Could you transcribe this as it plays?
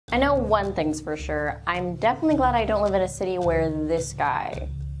I know one thing's for sure, I'm definitely glad I don't live in a city where this guy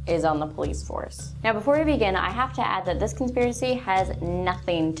is on the police force. Now before we begin, I have to add that this conspiracy has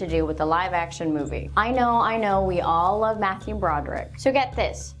nothing to do with the live action movie. I know, we all love Matthew Broderick. So get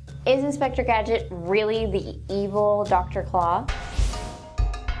this, is Inspector Gadget really the evil Dr. Claw?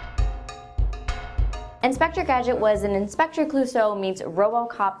 Inspector Gadget was an Inspector Clouseau meets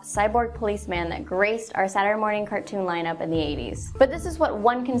RoboCop cyborg policeman that graced our Saturday morning cartoon lineup in the 80s. But this is what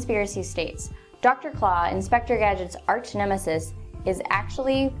one conspiracy states. Dr. Claw, Inspector Gadget's arch nemesis, is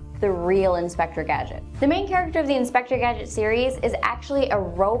actually the real Inspector Gadget. The main character of the Inspector Gadget series is actually a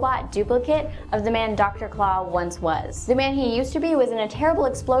robot duplicate of the man Dr. Claw once was. The man he used to be was in a terrible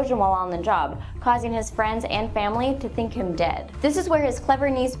explosion while on the job, causing his friends and family to think him dead. This is where his clever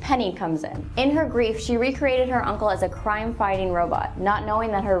niece Penny comes in. In her grief, she recreated her uncle as a crime-fighting robot, not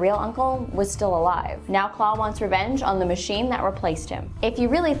knowing that her real uncle was still alive. Now Claw wants revenge on the machine that replaced him. If you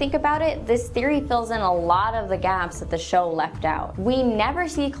really think about it, this theory fills in a lot of the gaps that the show left out. We never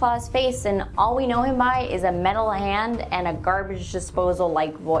see Claw's face, and all we know him by is a metal hand and a garbage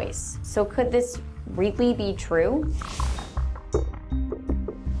disposal-like voice. So could this really be true?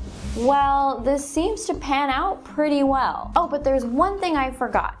 Well, this seems to pan out pretty well. Oh, but there's one thing I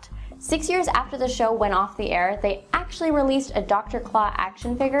forgot. 6 years after the show went off the air, they actually released a Dr. Claw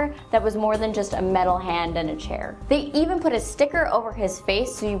action figure that was more than just a metal hand and a chair. They even put a sticker over his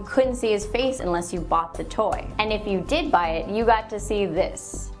face so you couldn't see his face unless you bought the toy. And if you did buy it, you got to see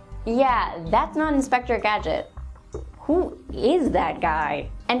this. Yeah, that's not Inspector Gadget. Who is that guy?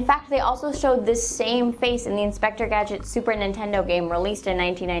 In fact, they also showed this same face in the Inspector Gadget Super Nintendo game released in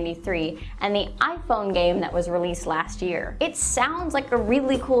 1993 and the iPhone game that was released last year. It sounds like a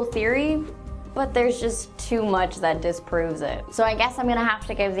really cool theory, but there's just too much that disproves it. So I guess I'm gonna have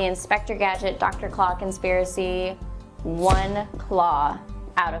to give the Inspector Gadget Dr. Claw conspiracy 1 claw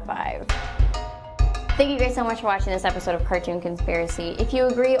out of 5. Thank you guys so much for watching this episode of Cartoon Conspiracy. If you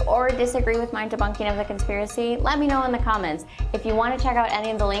agree or disagree with my debunking of the conspiracy, let me know in the comments. If you want to check out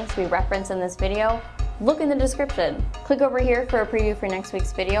any of the links we reference in this video, look in the description. Click over here for a preview for next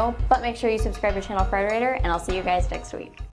week's video, but make sure you subscribe to channel Frederator, and I'll see you guys next week.